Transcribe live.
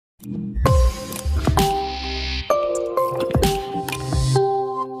So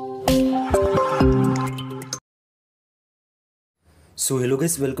hello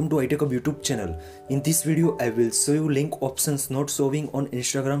guys, welcome to iTechHub YouTube channel. In this video I will show you link options not showing on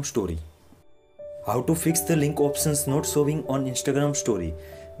Instagram story. How to fix the link options not showing on Instagram story.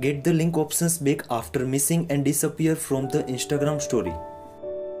 Get the link options back after missing and disappear from the Instagram story.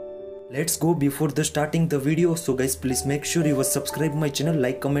 Let's go. Before the starting the video, so guys, please make sure you subscribe my channel,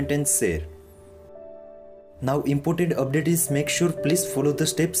 like, comment and share. Now important update is, make sure please follow the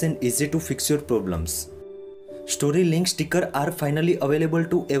steps and easy to fix your problems. Story link sticker are finally available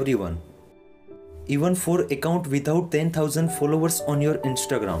to everyone, even for account without 10,000 followers on your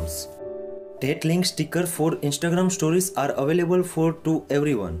Instagrams. That link sticker for Instagram stories are available to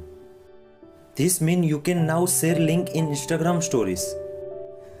everyone. This means you can now share link in Instagram stories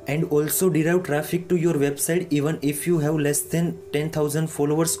and also derive traffic to your website even if you have less than 10,000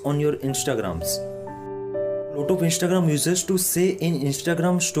 followers on your Instagrams. Lot of Instagram users to say in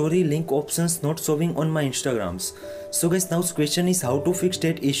Instagram story link options not showing on my Instagrams. So guys, now question is how to fix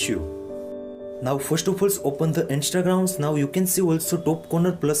that issue. Now first of all, open the Instagrams. Now you can see also top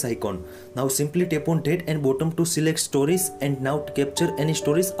corner plus icon. Now simply tap on that and bottom to select stories and now capture any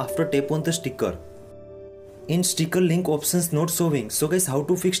stories after tap on the sticker. In sticker link options not showing. So guys, how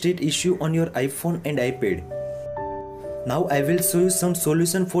to fix that issue on your iPhone and iPad. Now I will show you some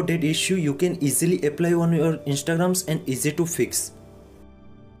solution for that issue you can easily apply on your Instagrams and easy to fix.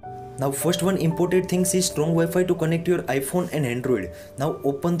 Now first one important thing is strong Wi-Fi to connect your iPhone and Android. Now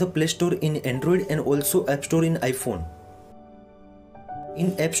open the Play Store in Android and also App Store in iPhone.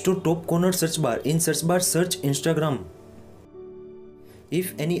 In App Store top corner search bar, in search bar search Instagram.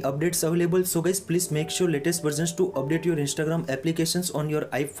 If any updates available, so guys, please make sure latest versions to update your Instagram applications on your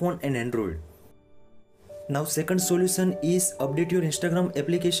iPhone and Android. Now second solution is update your Instagram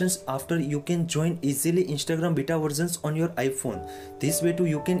applications after you can join easily Instagram beta versions on your iPhone. This way too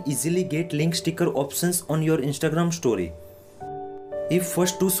you can easily get link sticker options on your Instagram story. If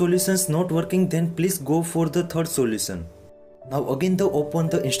first two solutions not working, then please go for the third solution. Now again open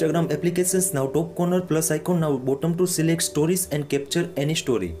the Instagram applications. Now top corner plus icon. Now bottom to select stories and capture any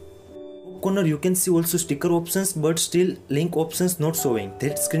story. Top corner you can see also sticker options, but still link options not showing.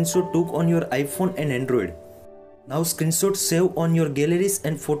 That screenshot took on your iPhone and Android. Now screenshot save on your galleries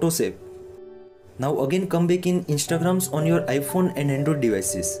and photos app. Now again come back in Instagrams on your iPhone and Android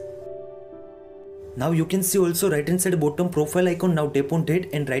devices. Now you can see also right hand side bottom profile icon. Now tap on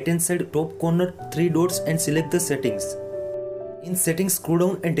that and right hand side top corner 3 dots and select the settings. In settings scroll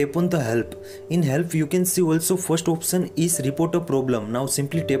down and tap on the help. In help you can see also first option is report a problem. Now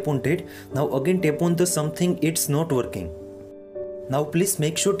simply tap on that. Now again tap on the something it's not working. Now please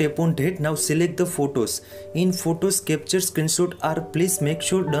make sure tap on that. Now select the photos. In photos capture screenshot are please make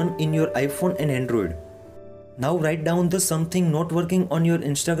sure done in your iPhone and Android. Now write down the something not working on your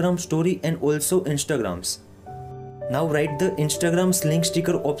Instagram story and also Instagrams. Now write the Instagram's link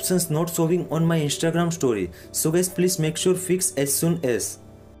sticker options not showing on my Instagram story. So guys, please make sure fix as soon as.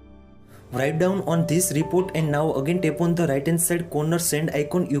 Write down on this report and now again tap on the right hand side corner send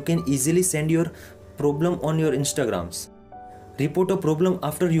icon. You can easily send your problem on your Instagrams. Report a problem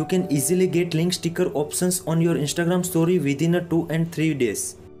after you can easily get link sticker options on your Instagram story within 2 and 3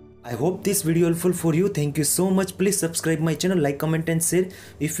 days. I hope this video helpful for you. Thank you so much. Please subscribe my channel, like, comment and share.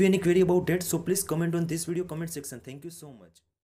 If you have any query about that, so please comment on this video comment section. Thank you so much.